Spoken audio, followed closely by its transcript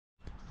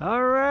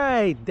All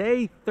right,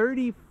 day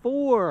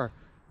 34.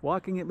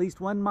 Walking at least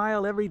 1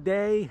 mile every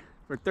day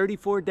for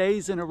 34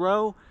 days in a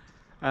row.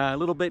 A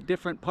little bit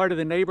different part of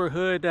the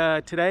neighborhood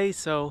today,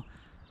 so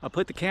I'll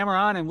put the camera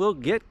on and we'll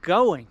get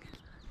going.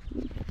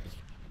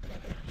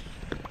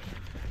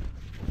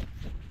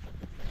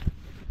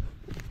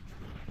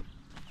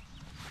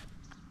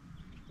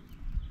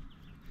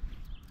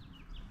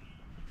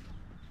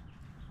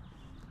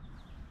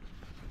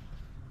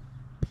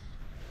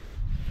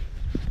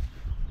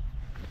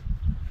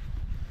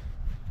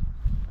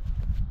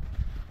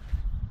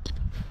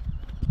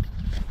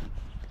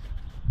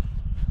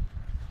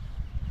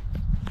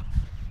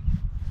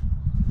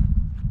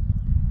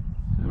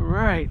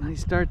 Alright, let me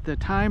start the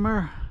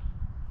timer.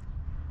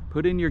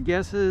 Put in your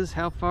guesses,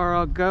 how far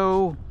I'll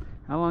go,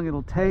 how long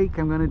it'll take.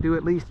 I'm going to do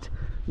at least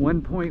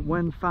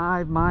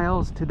 1.15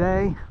 miles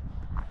today.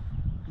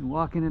 I'm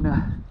walking in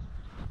a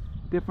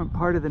different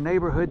part of the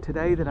neighborhood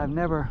today that I've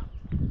never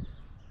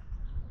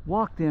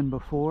walked in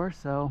before,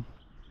 so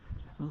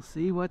we'll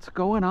see what's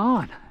going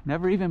on.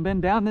 Never even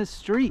been down this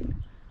street.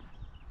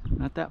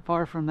 Not that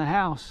far from the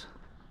house.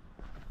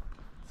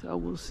 So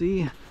we'll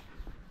see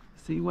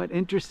what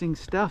interesting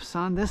stuff's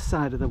on this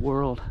side of the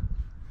world.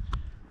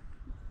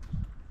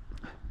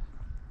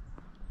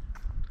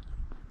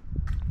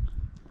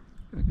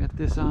 I got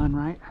this on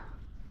right.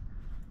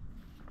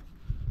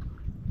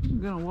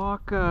 I'm gonna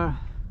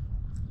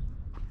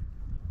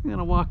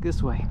walk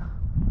this way.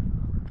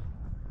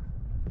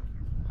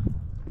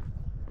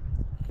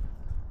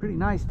 Pretty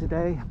nice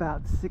today,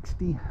 about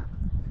 60,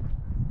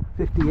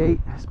 58.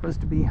 It's supposed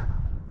to be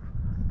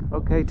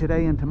okay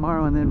today and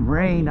tomorrow, and then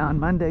rain on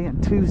Monday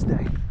and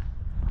Tuesday.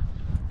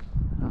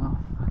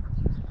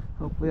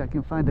 Hopefully I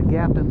can find a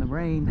gap in the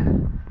rain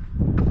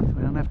so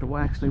I don't have to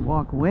actually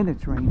walk when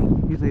it's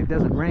raining. Usually it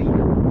doesn't rain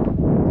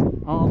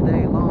all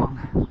day long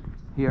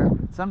here,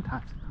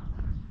 sometimes.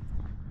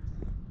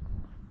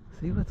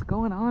 See what's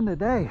going on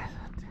today.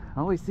 I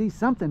always see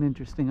something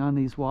interesting on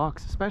these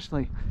walks,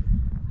 especially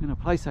in a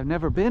place I've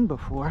never been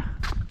before.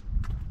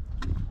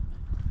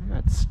 They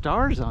got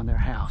stars on their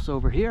house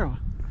over here.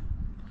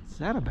 What's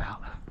that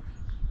about?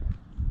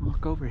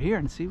 Walk over here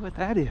and see what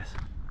that is.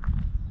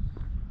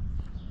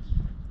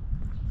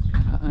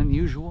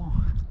 Unusual.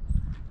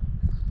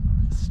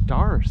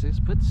 Stars. They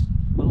just put a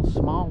little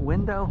small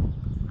window.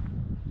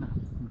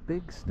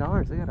 Big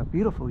stars. They got a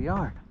beautiful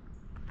yard.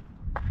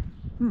 I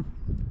don't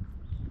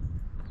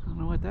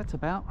know what that's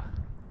about.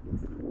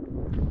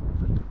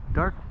 A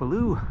dark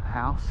blue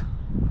house.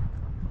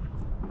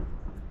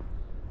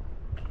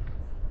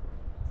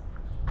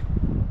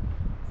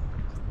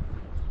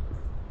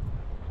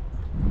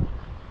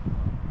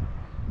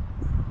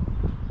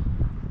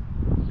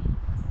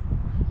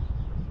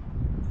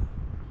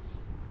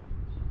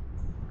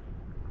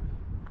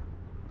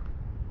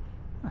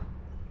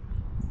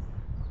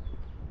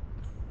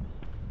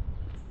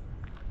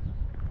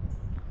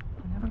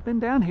 Been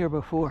down here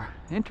before.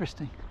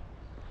 Interesting.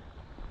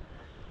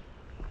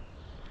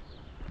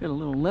 Got a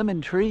little lemon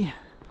tree.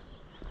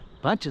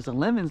 Bunches of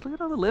lemons. Look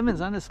at all the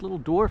lemons on this little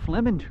dwarf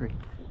lemon tree.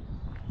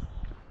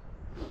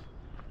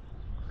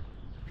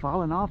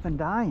 Falling off and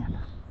dying.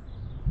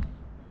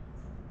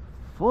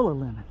 Full of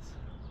lemons.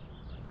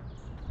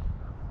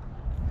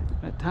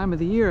 That time of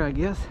the year, I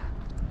guess.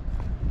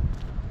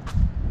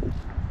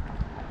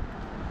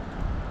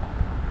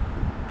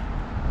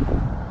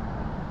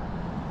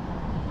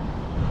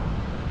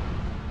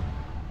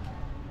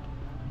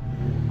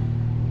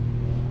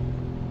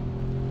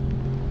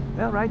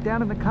 Well, write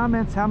down in the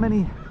comments how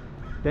many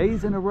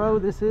days in a row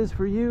this is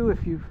for you.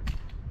 If you're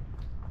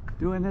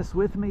doing this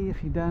with me,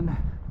 if you've done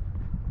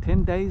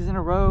 10 days in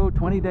a row,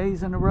 20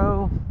 days in a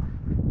row,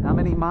 how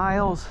many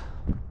miles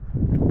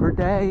per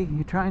day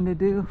you're trying to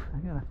do. I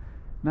got a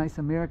nice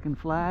American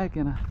flag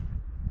and a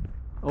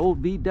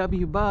old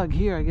VW Bug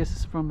here. I guess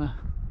it's from the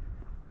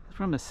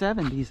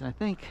 70s, I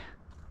think.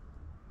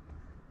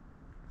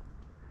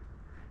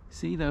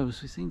 See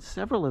those? We've seen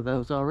several of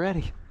those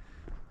already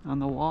on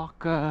the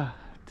walk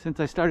since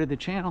I started the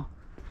channel.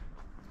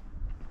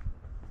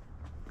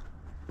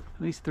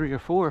 At least 3 or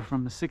 4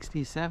 from the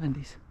 60s,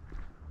 70s.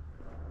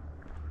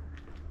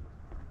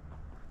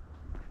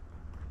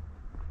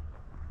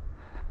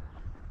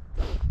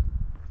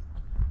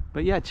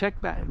 But yeah,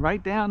 check back,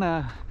 write down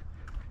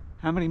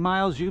how many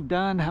miles you've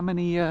done, how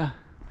many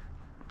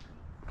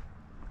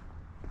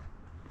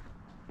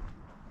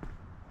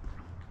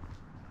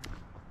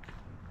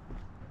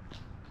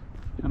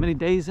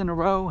days in a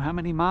row, how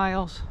many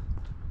miles,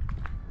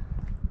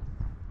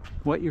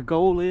 what your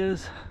goal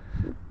is.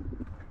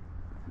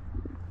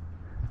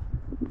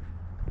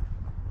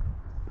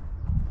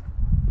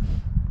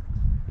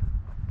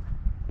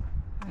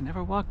 I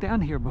never walked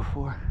down here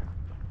before.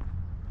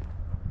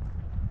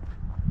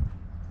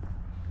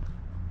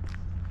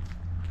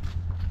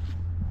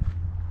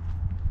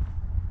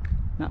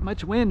 Not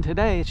much wind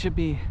today. It should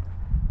be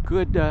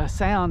good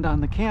sound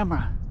on the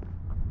camera.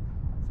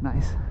 It's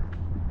nice.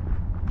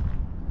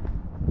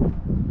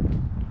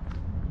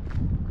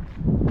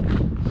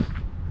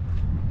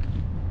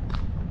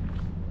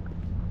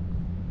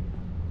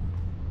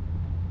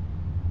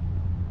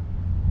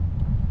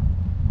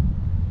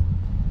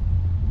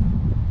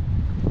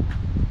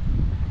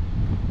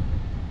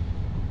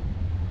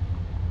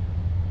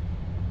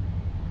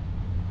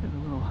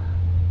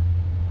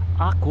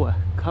 aqua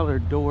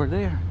colored door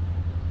there.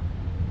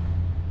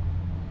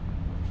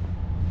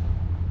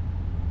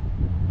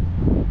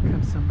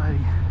 Comes somebody.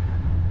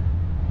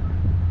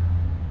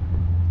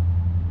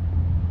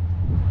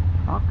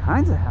 All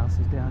kinds of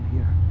houses down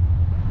here.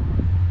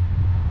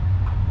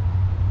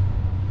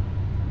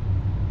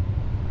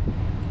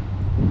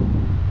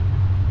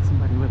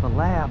 Somebody with a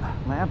lab.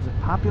 Lab's a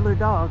popular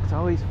dog, it's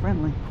always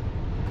friendly.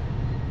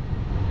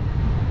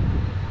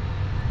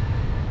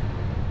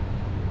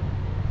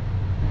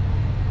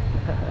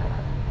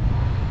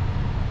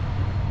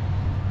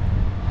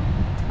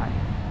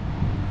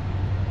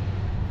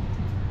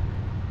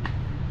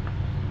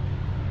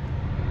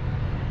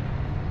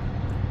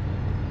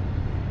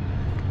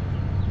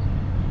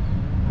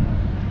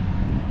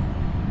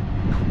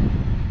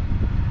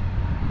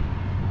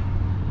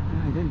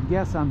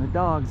 Guess on the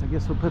dogs. I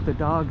guess we'll put the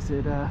dogs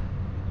at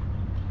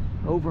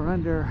over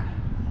under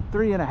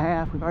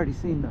 3.5. We've already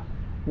seen the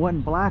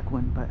one black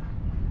one, but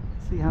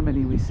see how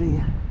many we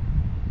see.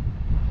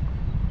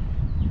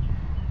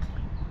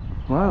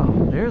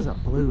 Whoa, there's a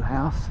blue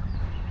house.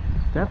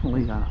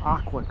 Definitely an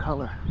aqua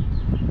color.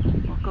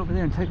 Walk over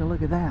there and take a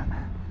look at that.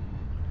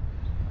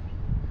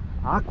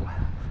 Aqua.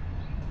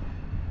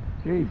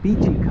 Very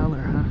beachy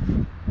color, huh?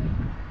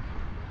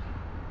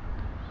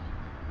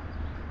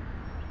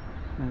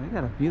 They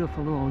got a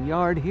beautiful little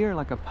yard here,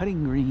 like a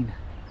putting green.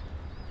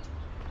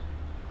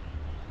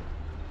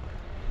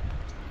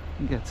 I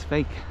think that's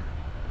fake.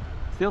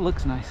 Still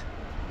looks nice.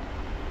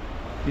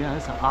 Yeah,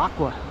 it's an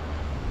aqua.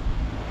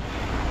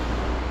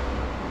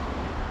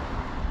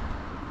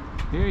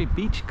 Very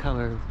beach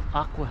color,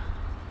 aqua.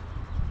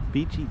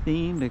 Beachy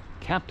themed, a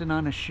captain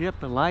on a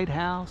ship, a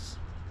lighthouse.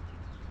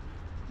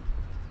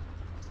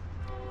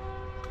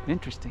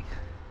 Interesting.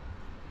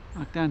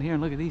 Walk down here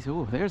and look at these.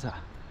 Oh, there's a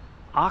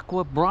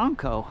aqua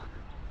Bronco.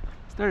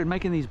 Started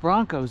making these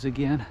Broncos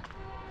again.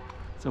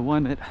 It's the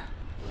one that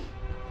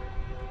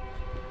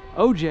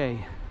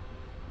OJ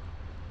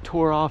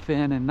tore off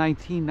in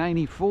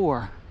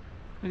 1994.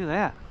 Look at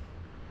that.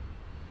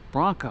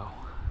 Bronco.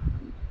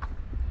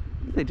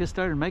 They just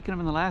started making them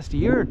in the last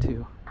year or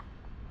two.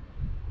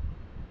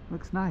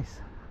 Looks nice.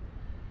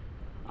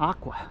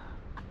 Aqua.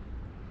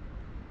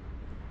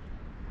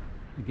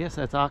 I guess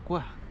that's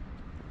aqua.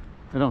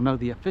 I don't know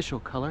the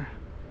official color,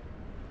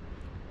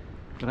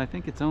 but I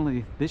think it's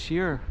only this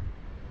year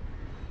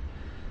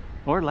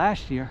or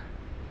last year.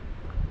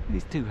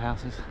 These two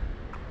houses.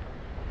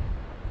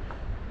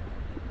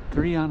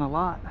 3 on a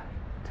lot,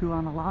 2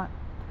 on a lot.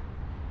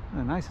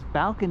 A nice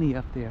balcony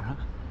up there, huh?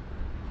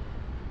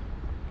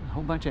 A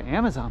whole bunch of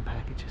Amazon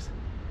packages.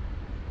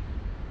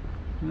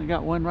 And they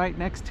got one right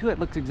next to it,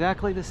 looks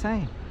exactly the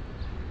same.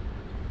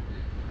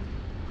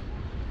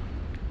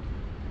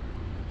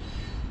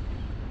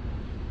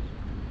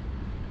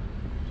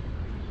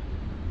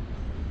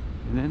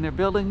 And then they're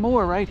building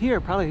more right here,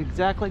 probably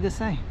exactly the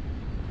same.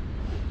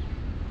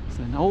 It's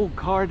an old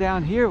car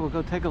down here. We'll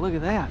go take a look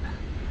at that.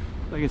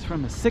 Looks like it's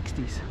from the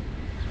 60s.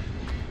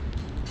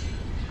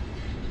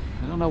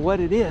 I don't know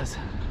what it is. I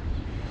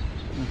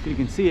don't know if you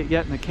can see it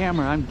yet in the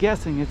camera. I'm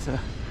guessing it's a,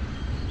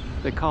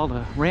 they called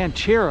a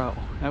Ranchero.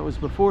 That was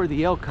before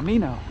the El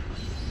Camino.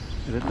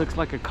 But it looks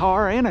like a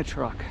car and a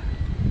truck.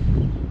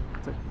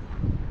 It's a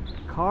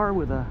car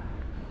with a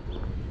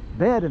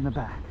bed in the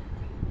back.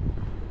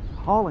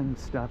 Hauling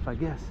stuff, I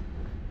guess.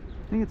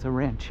 I think it's a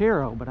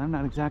Ranchero, but I'm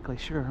not exactly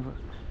sure. But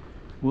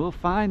we'll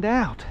find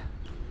out.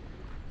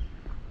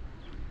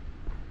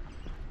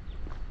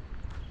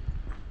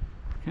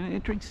 Kind of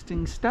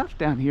interesting stuff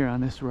down here on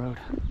this road.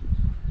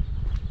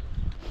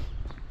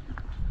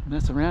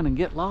 Mess around and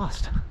get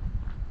lost.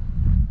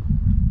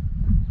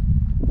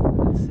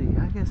 Let's see,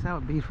 I guess that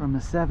would be from the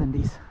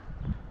 70s.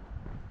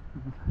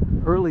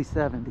 Early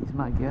 70s,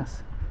 my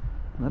guess.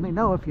 Let me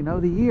know if you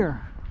know the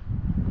year.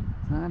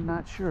 I'm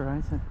not sure.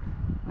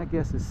 I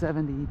guess it's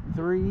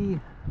 73.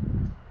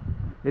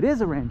 It is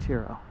a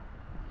Ranchero.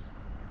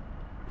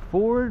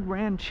 Ford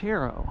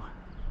Ranchero.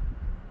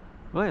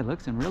 Boy, it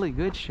looks in really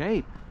good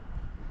shape.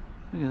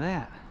 Look at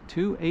that.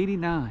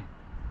 $289.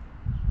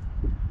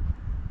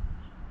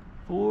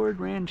 Ford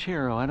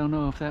Ranchero. I don't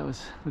know if that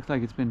was, looks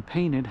like it's been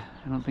painted.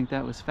 I don't think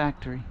that was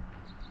factory.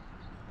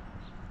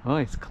 Oh,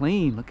 it's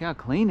clean. Look how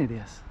clean it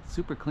is.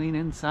 Super clean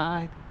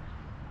inside.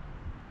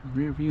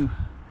 Rear view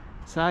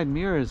side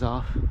mirror is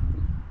off.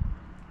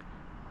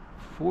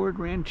 Ford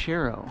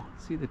Ranchero.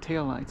 See the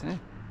tail lights, eh?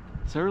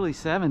 It's early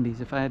 70s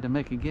if I had to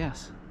make a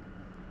guess.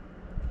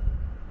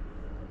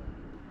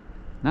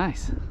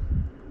 Nice.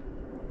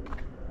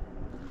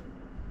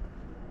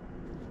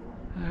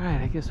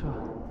 Alright, I guess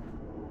we'll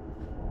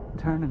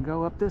turn and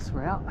go up this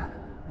route.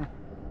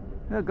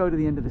 I'll go to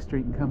the end of the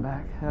street and come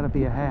back. That'll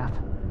be a half.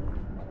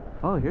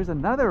 Oh, here's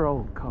another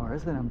old car.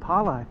 It's an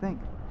Impala, I think.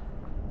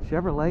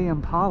 Chevrolet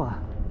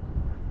Impala.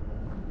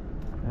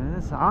 And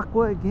it's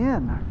aqua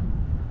again.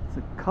 It's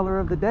the color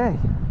of the day.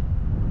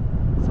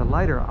 It's a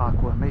lighter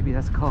aqua. Maybe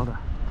that's called a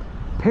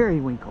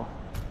periwinkle.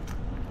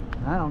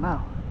 I don't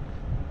know.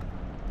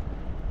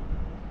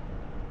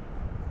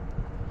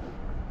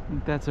 I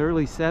think that's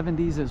early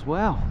 70s as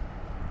well.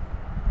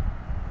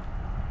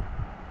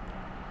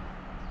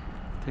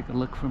 Take a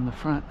look from the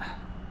front. I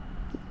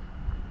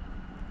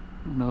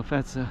don't know if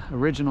that's the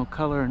original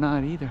color or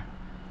not either.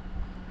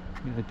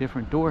 Got a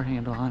different door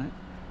handle on it.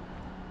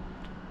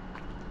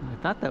 I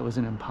thought that was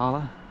an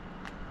Impala.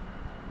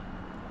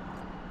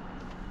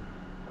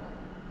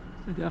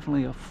 So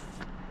definitely a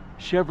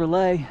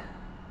Chevrolet.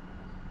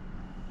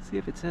 See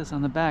if it says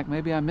on the back.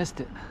 Maybe I missed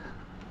it.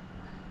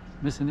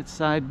 Missing its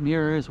side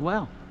mirror as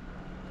well.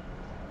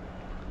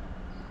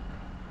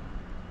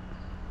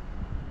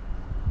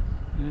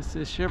 This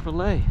is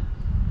Chevrolet.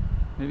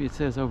 Maybe it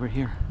says over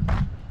here.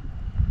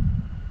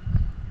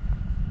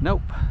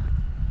 Nope.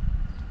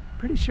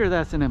 Pretty sure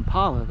that's an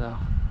Impala though.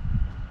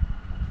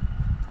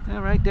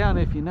 Now write down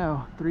if you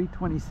know.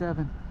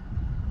 327.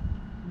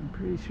 I'm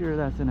pretty sure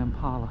that's an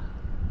Impala.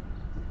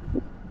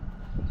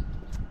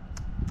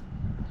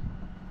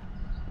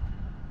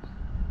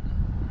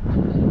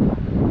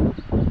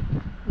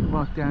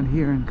 Walk down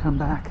here and come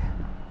back.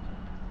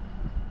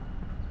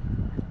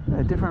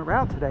 A different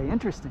route today.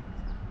 Interesting.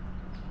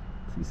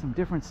 See some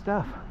different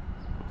stuff.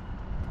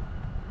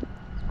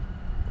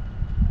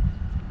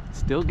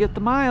 Still get the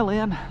mile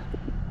in.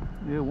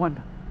 Yeah,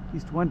 at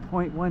least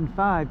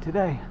 1.15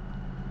 today.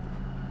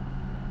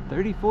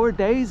 34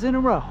 days in a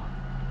row.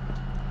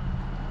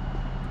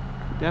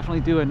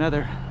 Definitely do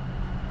another.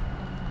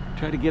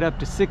 Try to get up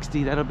to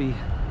 60. That'll be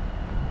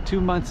 2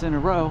 months in a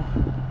row.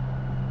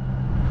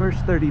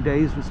 First 30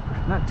 days was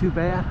not too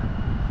bad.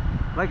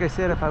 Like I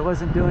said, if I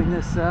wasn't doing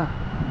this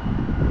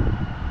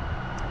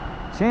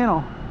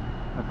channel,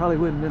 I probably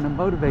wouldn't have been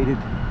motivated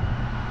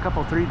a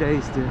couple, 3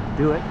 days to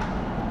do it.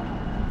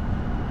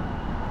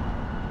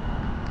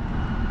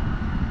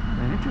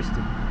 But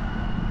interesting.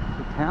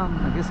 The town,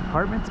 I guess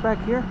apartments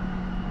back here.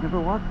 Never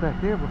walked back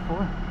there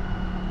before.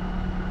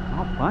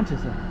 All bunches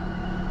of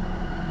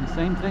them. The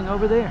same thing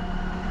over there.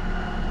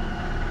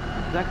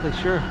 Not exactly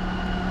sure.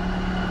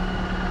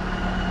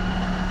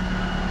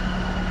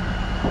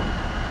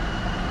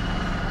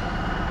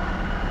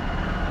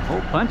 A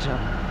whole bunch of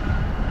them.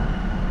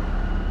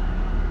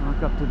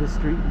 Walk up to this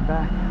street and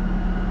back.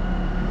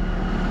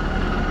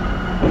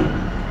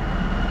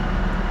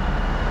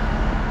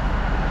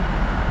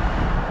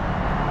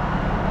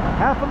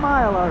 Half a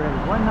mile already,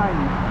 190.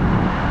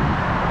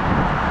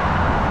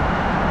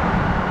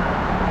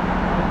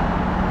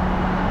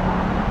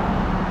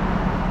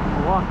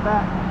 We'll walk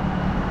back.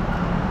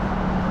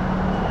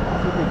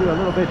 See if we do a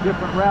little bit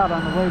different route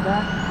on the way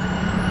back.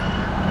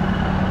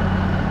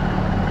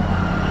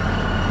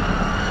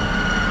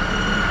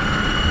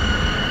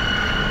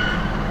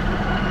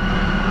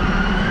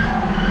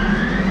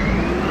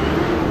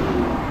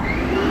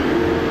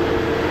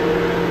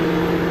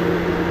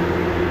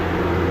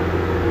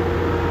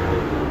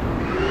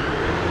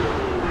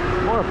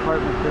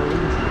 Apartment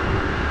buildings.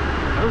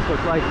 Those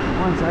look like the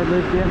ones I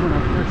lived in when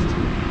I first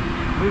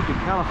moved to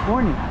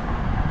California.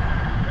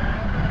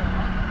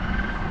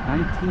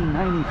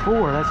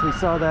 1994. That's we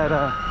saw that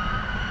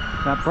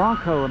that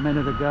Bronco a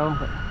minute ago.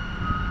 But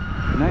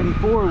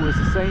 94 was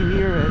the same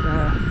year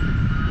that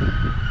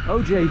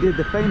OJ did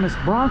the famous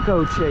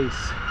Bronco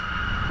chase.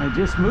 I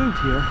just moved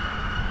here.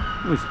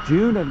 It was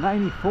June of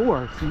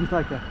 94. It seems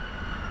like an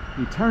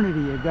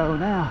eternity ago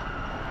now.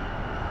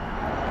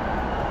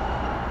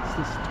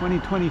 This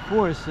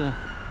 2024 is the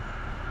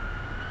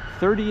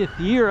 30th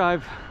year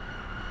I've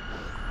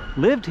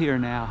lived here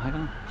now.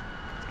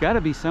 It's got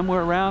to be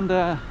somewhere around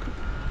around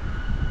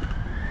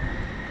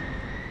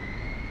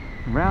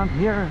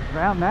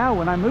now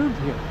when I moved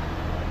here.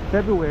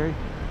 February.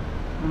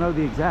 I don't know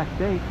the exact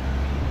date.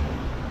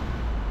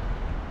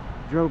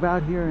 Drove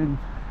out here in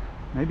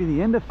maybe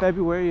the end of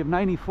February of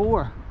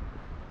 94.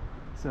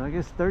 So I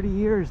guess 30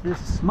 years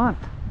this month.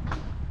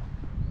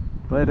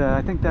 But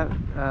I think that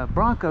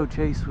Bronco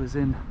chase was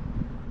in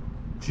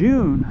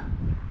June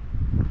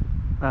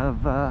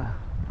of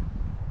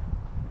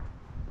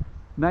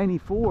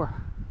 94.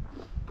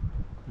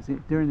 It was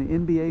during the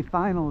NBA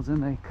finals,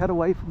 and they cut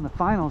away from the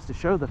finals to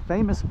show the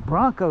famous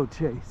Bronco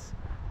chase.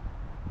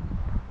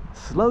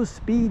 Slow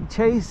speed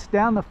chase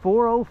down the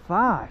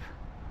 405.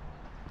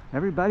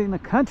 Everybody in the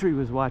country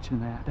was watching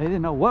that. They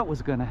didn't know what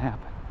was going to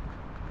happen.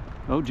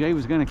 OJ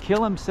was going to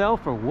kill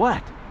himself or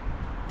what?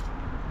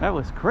 That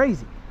was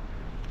crazy.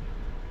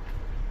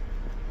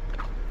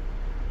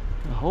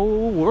 The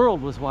whole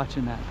world was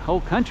watching that,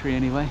 whole country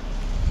anyway.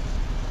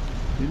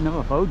 Didn't know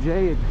if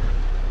OJ had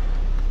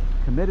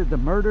committed the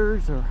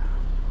murders or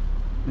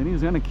then he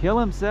was going to kill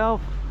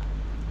himself.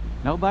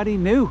 Nobody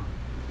knew.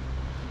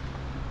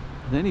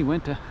 Then he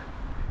went to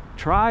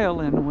trial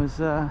and was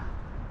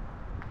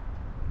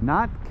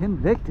not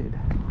convicted.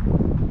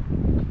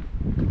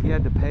 I think he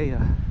had to pay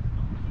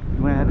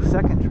when I had a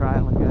second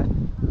trial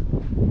again.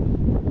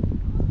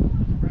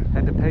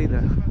 Had to pay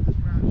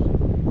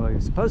well, he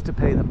was supposed to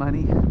pay the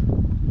money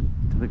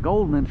to the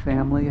Goldman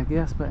family, I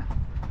guess, but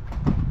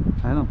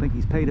I don't think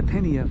he's paid a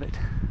penny of it.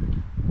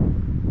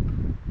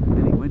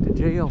 Then he went to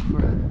jail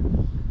for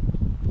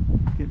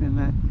getting in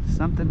that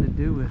something to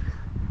do with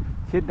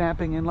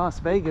kidnapping in Las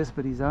Vegas,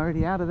 but he's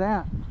already out of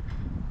that.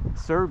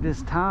 Served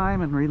his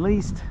time and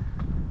released.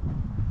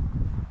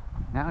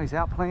 Now he's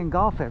out playing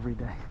golf every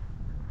day.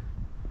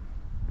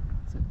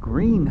 It's a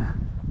green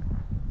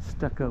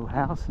stucco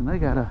house, and they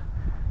got a,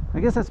 I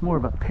guess that's more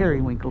of a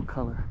periwinkle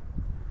color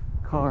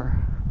car.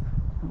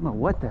 I don't know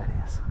what that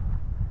is.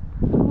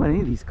 I don't know what any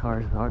of these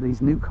cars are,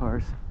 these new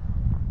cars.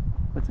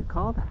 What's it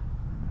called?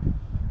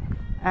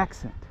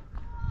 Accent.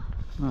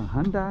 Oh,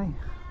 Hyundai.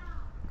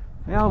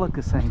 They all look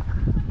the same.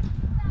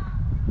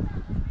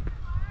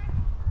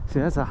 See,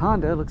 that's a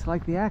Honda. It looks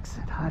like the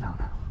Accent. I don't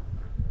know.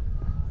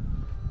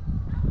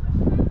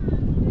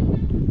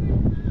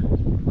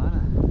 A lot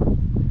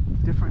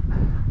of different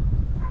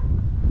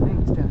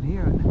things down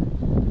here.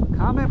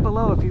 Comment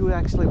below if you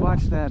actually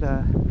watched that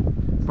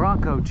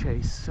Bronco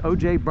chase,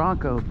 OJ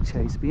Bronco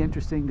chase. Be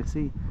interesting to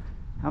see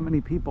how many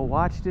people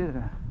watched it,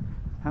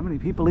 how many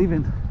people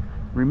even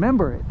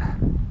remember it.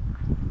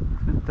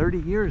 It's been 30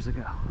 years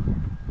ago.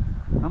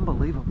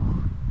 Unbelievable.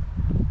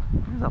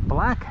 There's a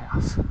black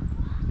house.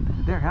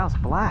 Their house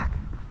black.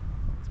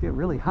 It's get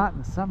really hot in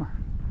the summer.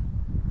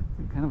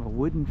 Kind of a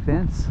wooden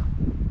fence.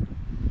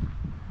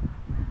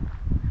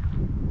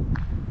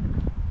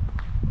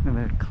 Kind of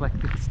an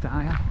eclectic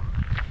style.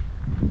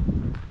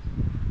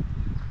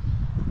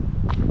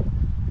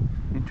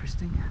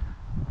 Interesting.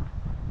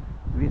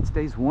 Maybe it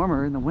stays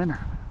warmer in the winter.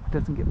 It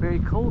doesn't get very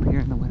cold here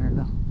in the winter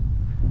though.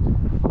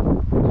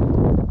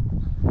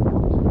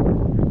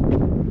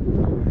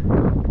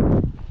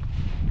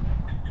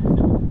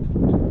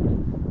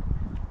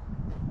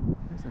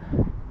 There's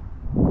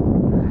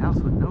a house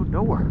with no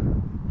door.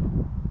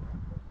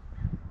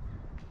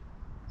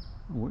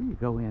 Where do you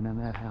go in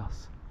that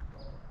house?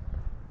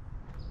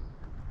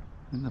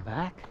 In the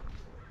back?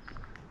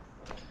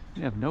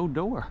 You have no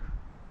door.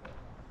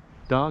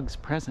 Dogs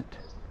present.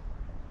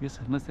 I guess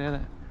unless they have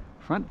that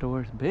front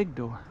door, it's a big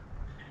door.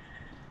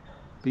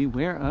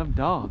 Beware of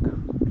dog.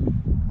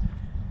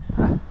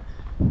 Huh.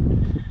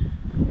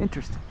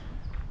 Interesting.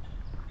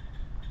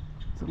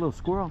 It's a little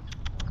squirrel.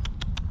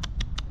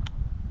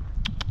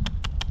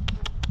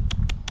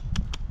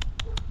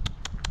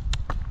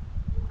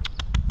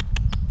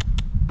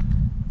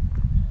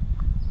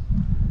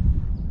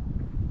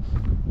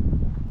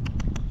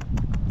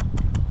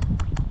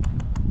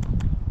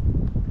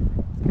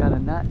 It's got a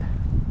nut.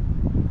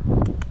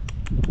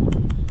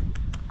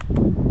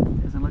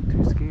 Doesn't look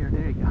too scared.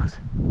 There he goes.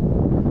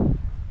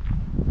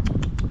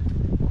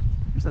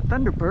 There's a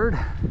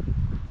Thunderbird.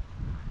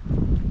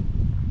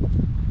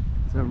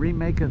 It's a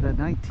remake of the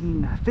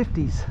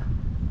 1950s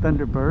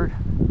Thunderbird.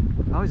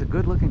 Always a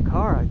good looking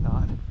car, I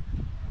thought.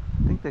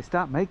 I think they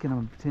stopped making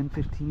them 10,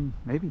 15,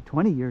 maybe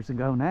 20 years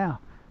ago now.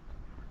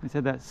 They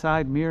said that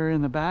side mirror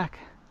in the back.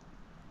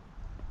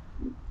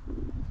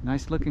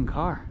 Nice looking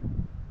car.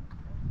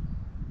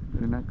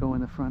 Better not go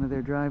in the front of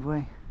their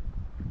driveway.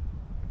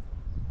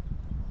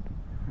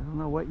 I don't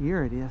know what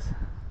year it is.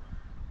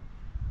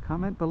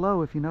 Comment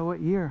below if you know what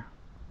year.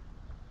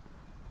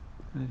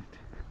 I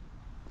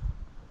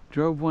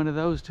drove one of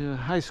those to a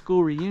high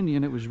school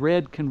reunion. It was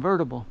red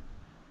convertible.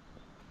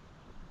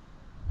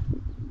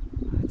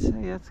 I'd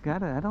say that's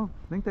got it. I don't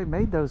think they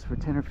made those for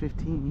 10 or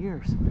 15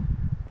 years.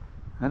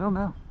 I don't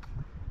know.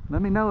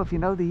 Let me know if you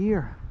know the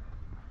year.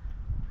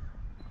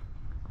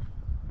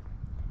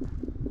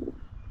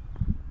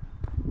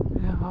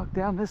 Yeah, walk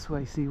down this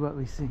way, see what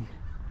we see.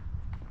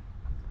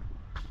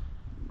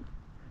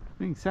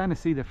 We can kind of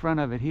see the front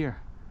of it here.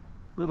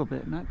 A little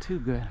bit, not too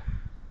good. I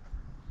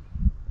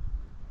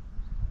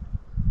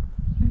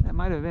think that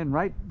might have been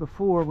right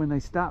before when they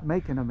stopped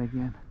making them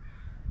again.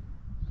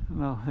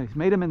 Well, they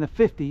made them in the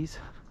 50s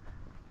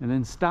and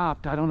then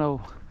stopped. I don't know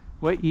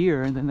what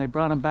year, and then they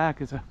brought them back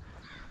as a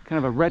kind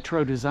of a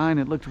retro design.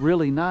 It looked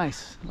really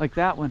nice, like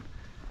that one.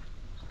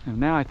 And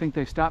now I think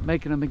they've stopped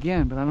making them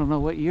again, but I don't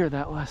know what year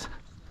that was.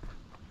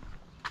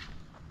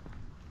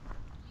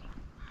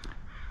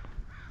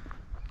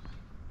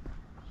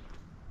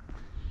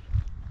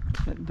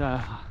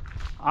 That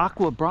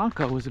aqua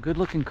Bronco was a good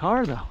looking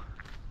car though.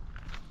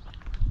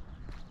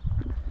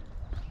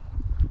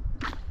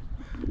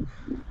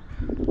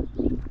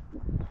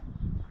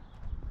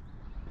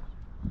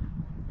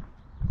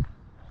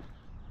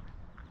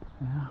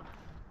 Yeah.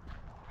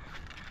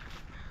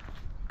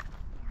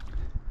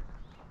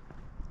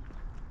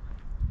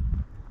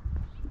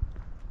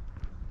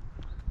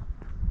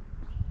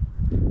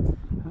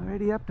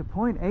 Already up to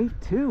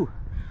 0.82.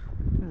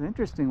 It was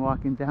interesting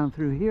walking down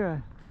through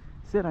here.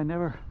 I said I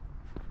never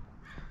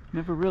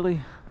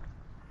really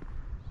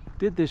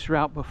did this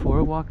route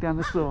before. Walked down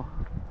this little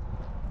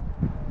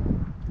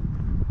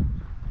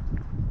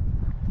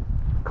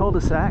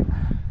cul-de-sac.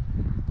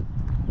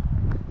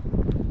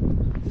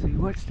 See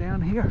what's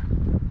down here.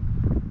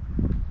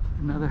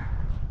 Another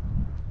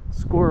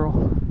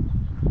squirrel.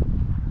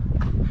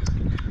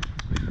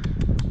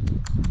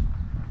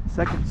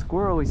 Second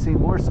squirrel. We see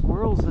more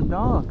squirrels than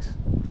dogs.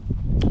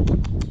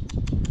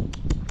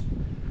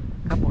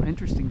 A couple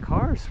interesting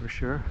cars for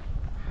sure.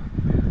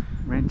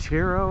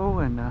 Ranchero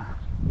and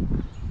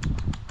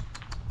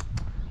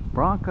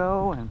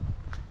Bronco and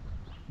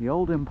the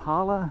old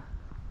Impala.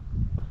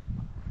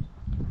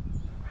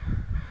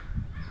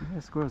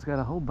 This squirrel's got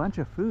a whole bunch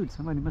of food.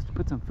 Somebody must have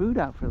put some food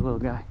out for the little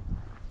guy.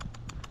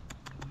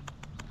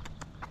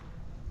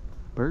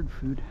 Bird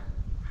food.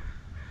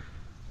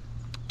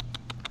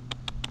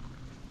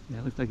 Yeah,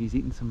 it looks like he's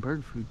eating some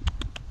bird food.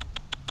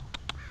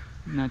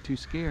 Not too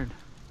scared.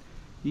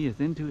 He is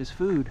into his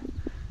food.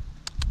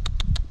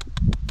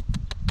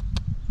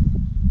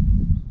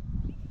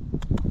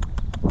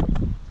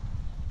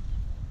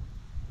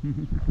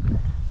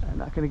 I'm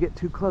not going to get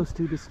too close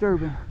to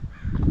disturb him.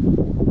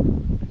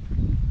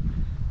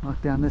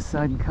 Walk down this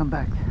side and come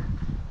back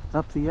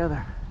up the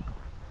other.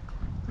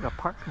 There's a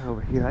park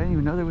over here. I didn't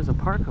even know there was a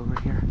park over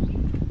here.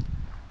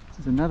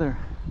 There's another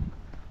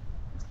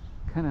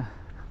kind of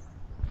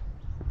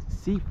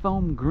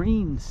seafoam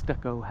green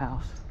stucco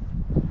house.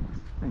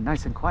 Very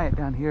nice and quiet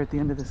down here at the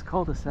end of this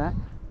cul-de-sac.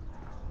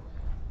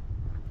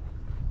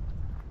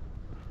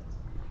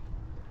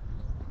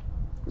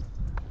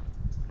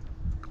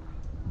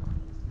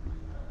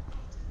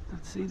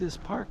 Let's see this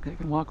park. They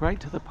can walk right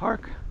to the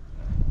park.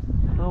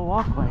 A little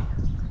walkway. I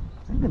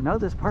didn't even know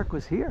this park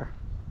was here.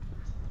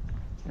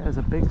 There's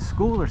a big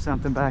school or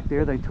something back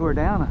there they tore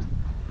down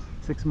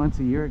 6 months,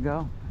 a year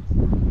ago.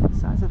 The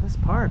size of this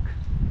park.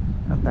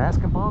 Got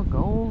basketball,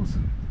 goals,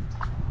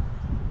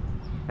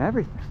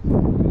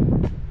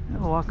 everything.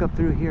 I'll walk up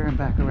through here and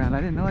back around. I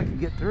didn't know I could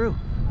get through.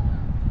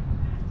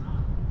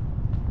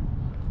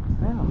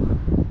 Well,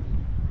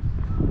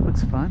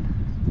 looks fun.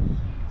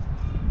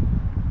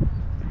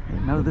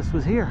 Didn't know this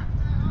was here.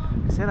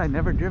 I said I'd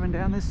never driven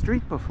down this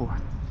street before.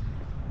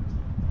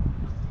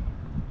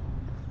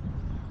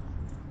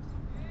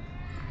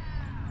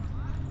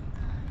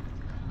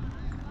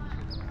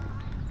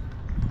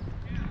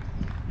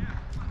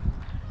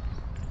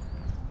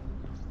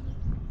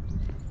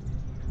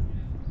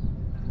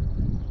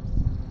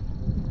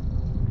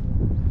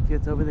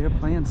 Kids over there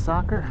playing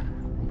soccer.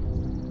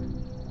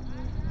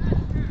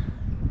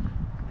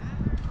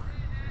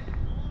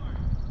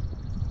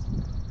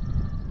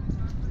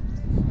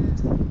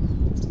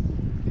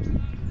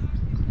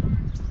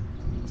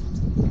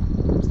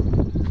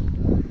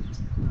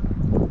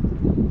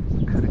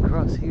 Cut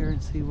across here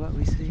and see what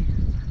we see.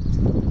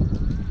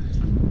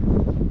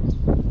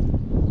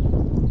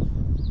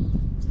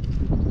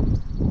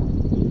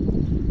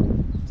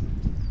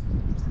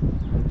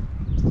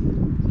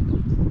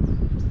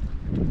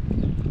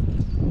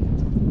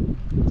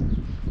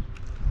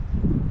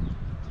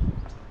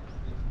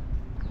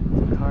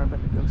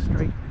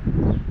 Straight.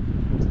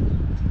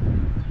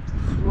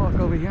 Walk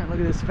over here and look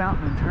at this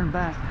fountain and turn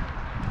back.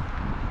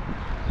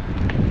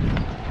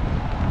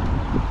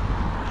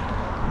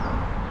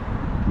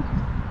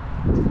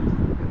 Got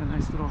a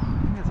nice little, I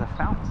think it's a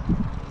fountain.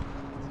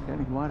 It's got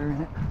any water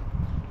in it.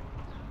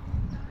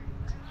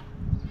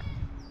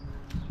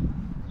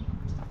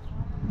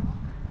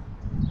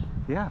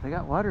 Yeah, they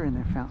got water in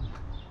their fountain.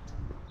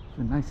 It's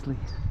a nicely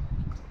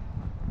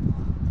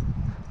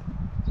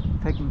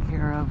taken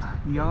care of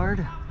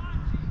yard.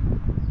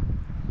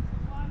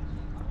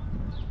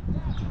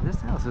 This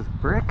house is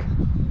brick.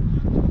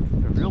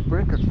 A real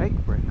brick or fake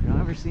brick. You don't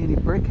ever see any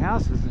brick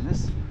houses in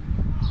this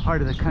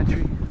part of the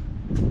country.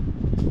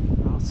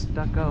 All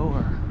stucco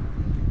or...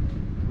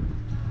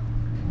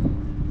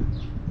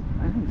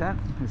 I think that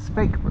is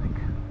fake brick.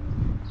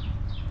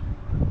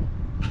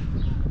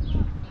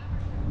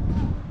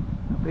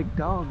 A big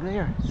dog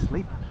there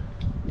sleeping.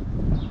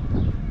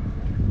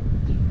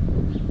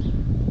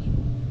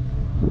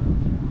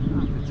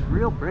 If it's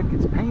real brick,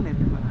 it's painted,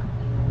 but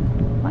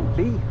it might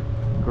be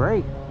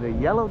gray. The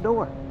yellow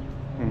door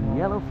and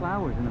yellow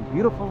flowers and a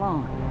beautiful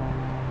lawn.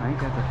 I think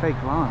that's a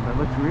fake lawn, but it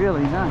looks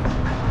really nice.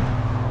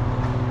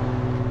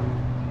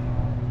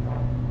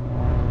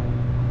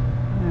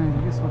 And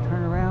I guess we'll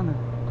turn around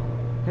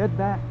and head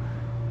back.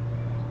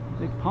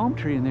 Big palm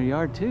tree in their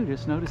yard too,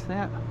 just noticed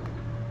that.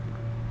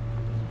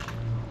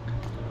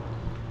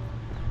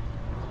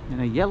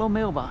 And a yellow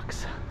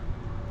mailbox.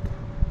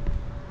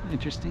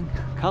 Interesting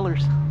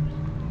colors.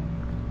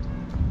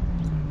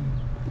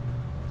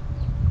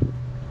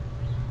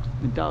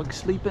 The dog's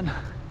sleeping.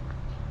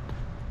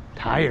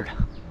 Tired.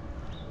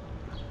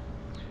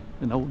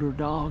 An older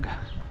dog.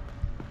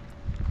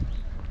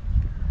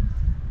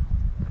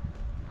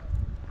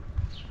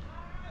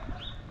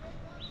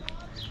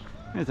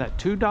 Is that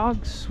 2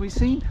 dogs we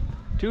seen?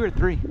 2 or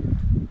 3?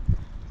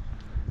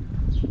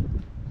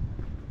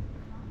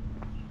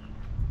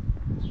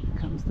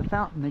 Comes the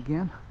fountain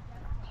again.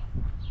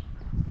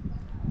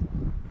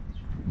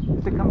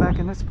 Have to come back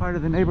in this part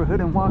of the neighborhood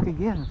and walk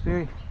again. It's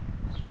very,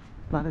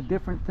 a lot of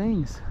different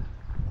things.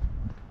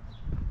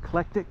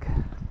 Eclectic,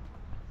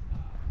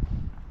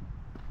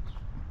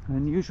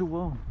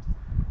 unusual,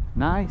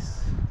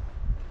 nice.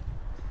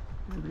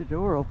 Leave the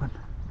door open.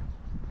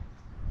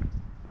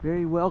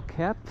 Very well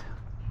kept.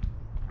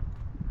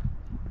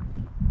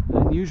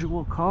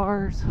 Unusual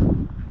cars.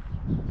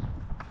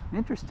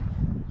 Interesting.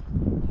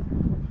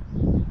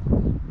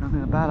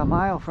 I'm about a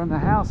mile from the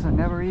house. I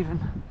never even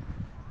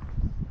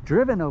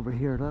driven over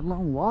here, let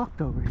alone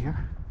walked over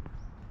here.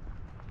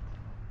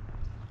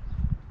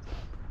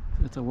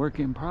 It's a work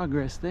in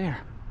progress there.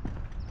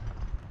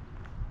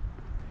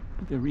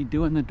 They're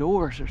redoing the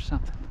doors or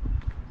something.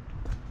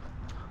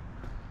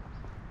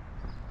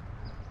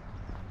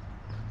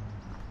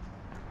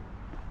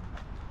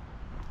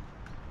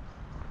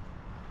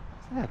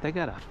 What's that? They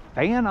got a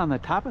fan on the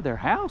top of their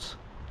house?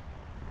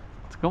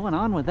 What's going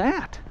on with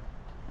that?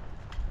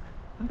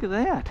 Look at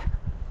that.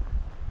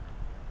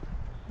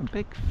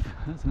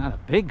 That's not a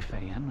big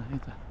fan,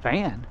 it's a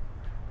fan.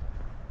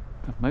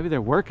 Maybe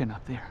they're working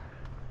up there.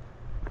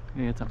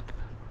 Maybe it's a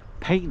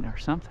paint or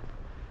something.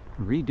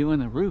 Redoing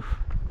the roof.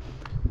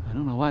 I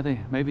don't know why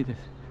maybe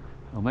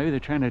they're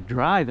trying to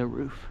dry the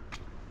roof.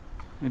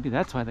 Maybe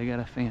that's why they got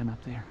a fan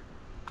up there.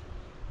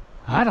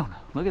 I don't know.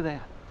 Look at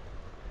that.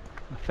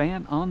 A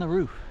fan on the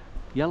roof.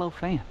 Yellow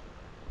fan.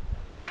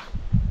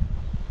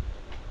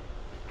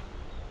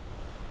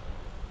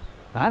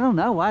 I don't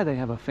know why they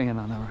have a fan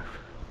on the roof.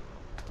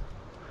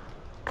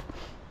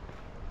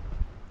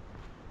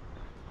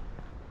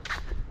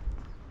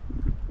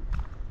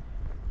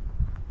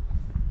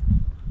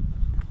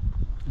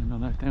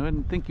 I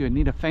wouldn't think you would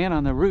need a fan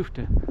on the roof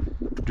to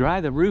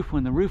dry the roof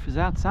when the roof is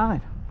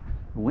outside.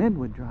 The wind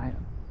would dry it.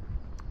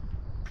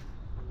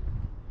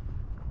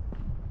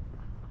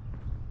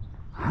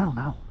 I don't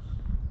know.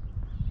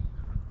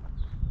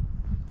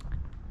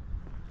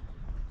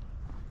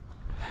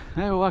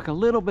 I walk a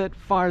little bit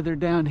farther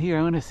down here.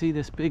 I want to see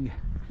this big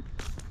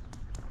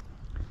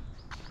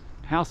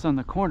house on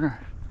the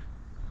corner,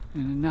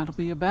 and that'll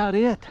be about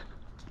it.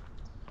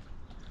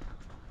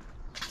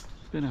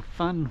 It's been a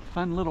fun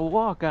little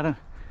walk.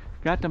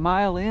 Got the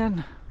mile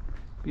in,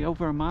 be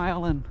over a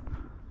mile in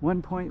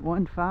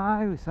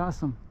 1.15. We saw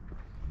some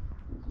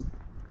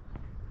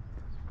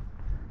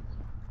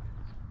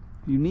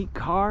unique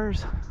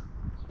cars,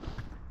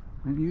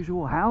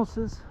 unusual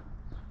houses.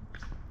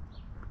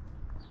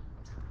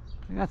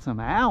 They got some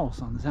owls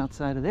on the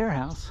outside of their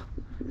house.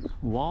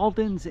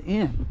 Walden's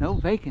Inn, no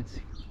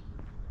vacancy.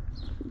 I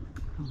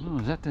don't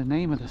know, is that the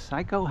name of the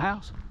Psycho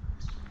house?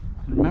 I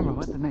don't remember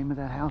what the name of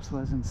that house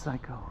was in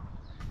Psycho.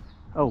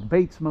 Oh,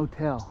 Bates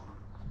Motel,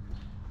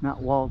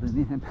 not Walden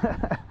Inn.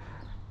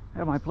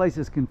 My place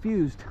is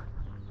confused.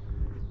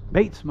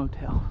 Bates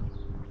Motel.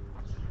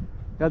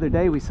 The other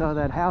day we saw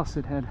that house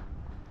that had,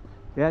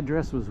 the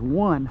address was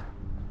 1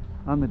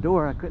 on the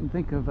door. I couldn't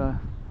think of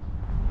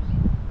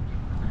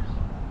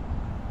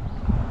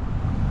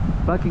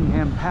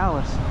Buckingham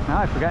Palace. Now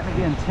I've forgotten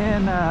again.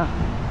 10,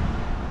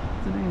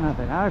 what's the name of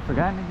it? Now I've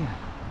forgotten again.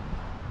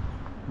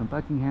 The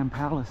Buckingham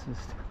Palace is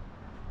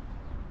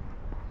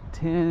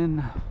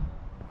 10,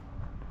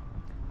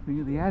 think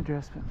of the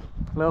address, but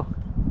well,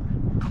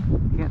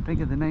 can't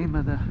think of the name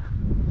of the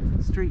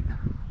street.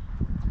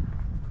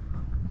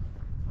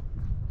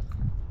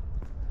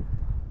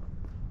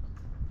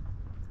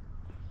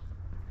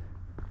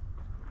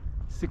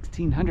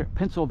 (1600)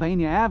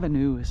 Pennsylvania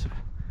Avenue is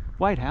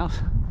White House.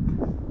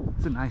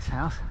 It's a nice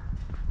house.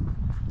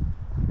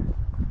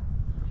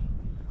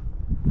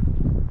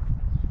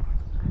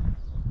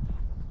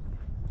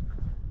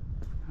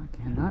 I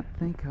cannot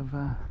think of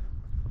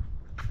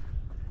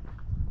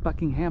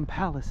Buckingham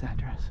Palace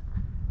address.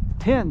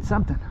 10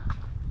 something.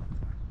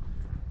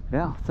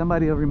 Yeah,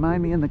 somebody will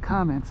remind me in the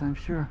comments, I'm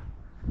sure.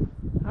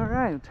 All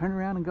right, I'll turn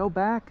around and go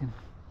back. And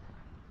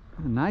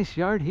a nice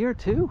yard here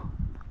too.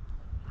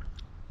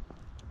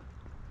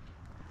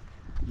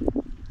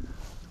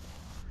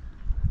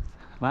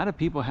 A lot of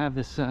people have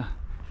this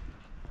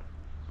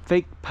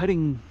fake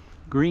putting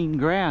green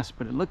grass,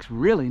 but it looks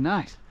really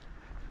nice.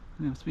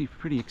 It must be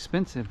pretty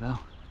expensive though.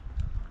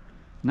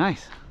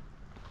 Nice.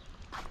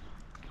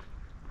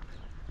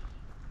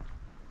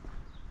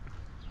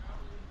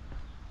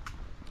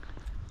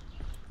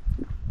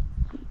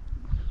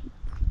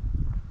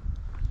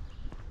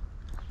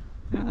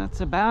 Yeah,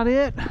 that's about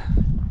it.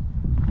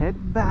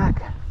 Head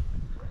back.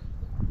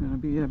 Gonna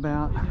be at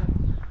about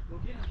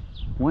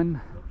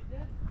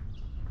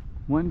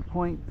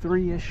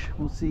 1.3-ish.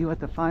 We'll see what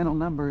the final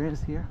number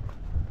is here.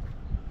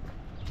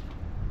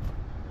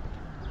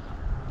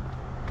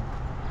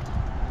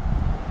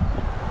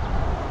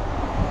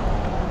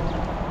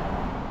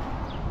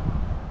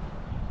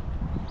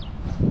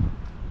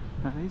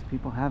 Now these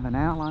people have an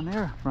owl on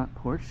their front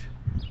porch.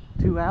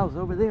 2 owls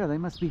over there. They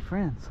must be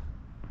friends.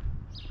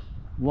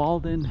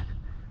 Walden's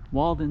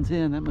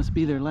Inn. That must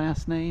be their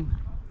last name.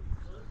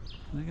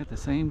 They got the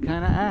same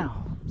kind of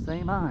owl.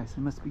 Same eyes.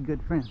 They must be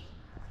good friends.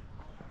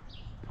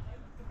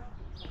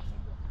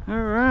 All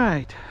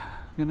right,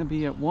 gonna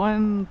be at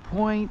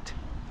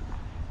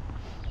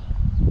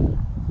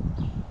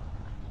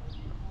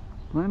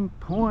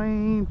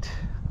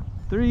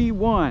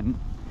 1.31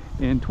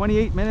 in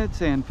 28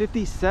 minutes and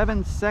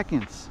 57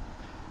 seconds.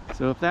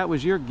 So if that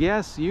was your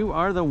guess, you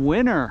are the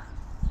winner.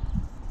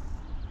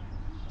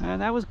 And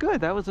that was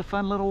good. That was a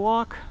fun little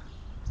walk.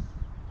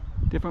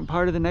 Different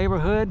part of the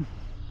neighborhood.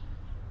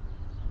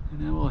 And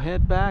then we'll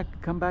head back,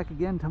 come back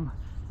again to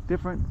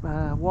different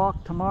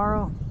walk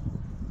tomorrow.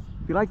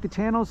 If you like the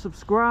channel,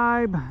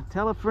 subscribe,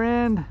 tell a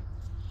friend.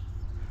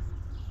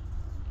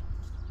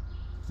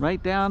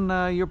 Write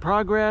down your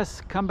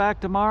progress. Come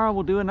back tomorrow.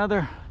 We'll do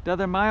another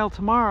mile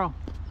tomorrow.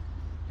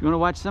 If you want to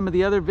watch some of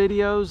the other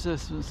videos,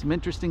 some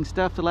interesting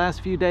stuff the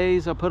last few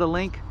days, I'll put a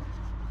link.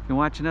 You can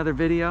watch another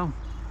video.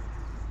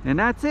 And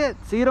that's it.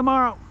 See you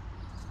tomorrow.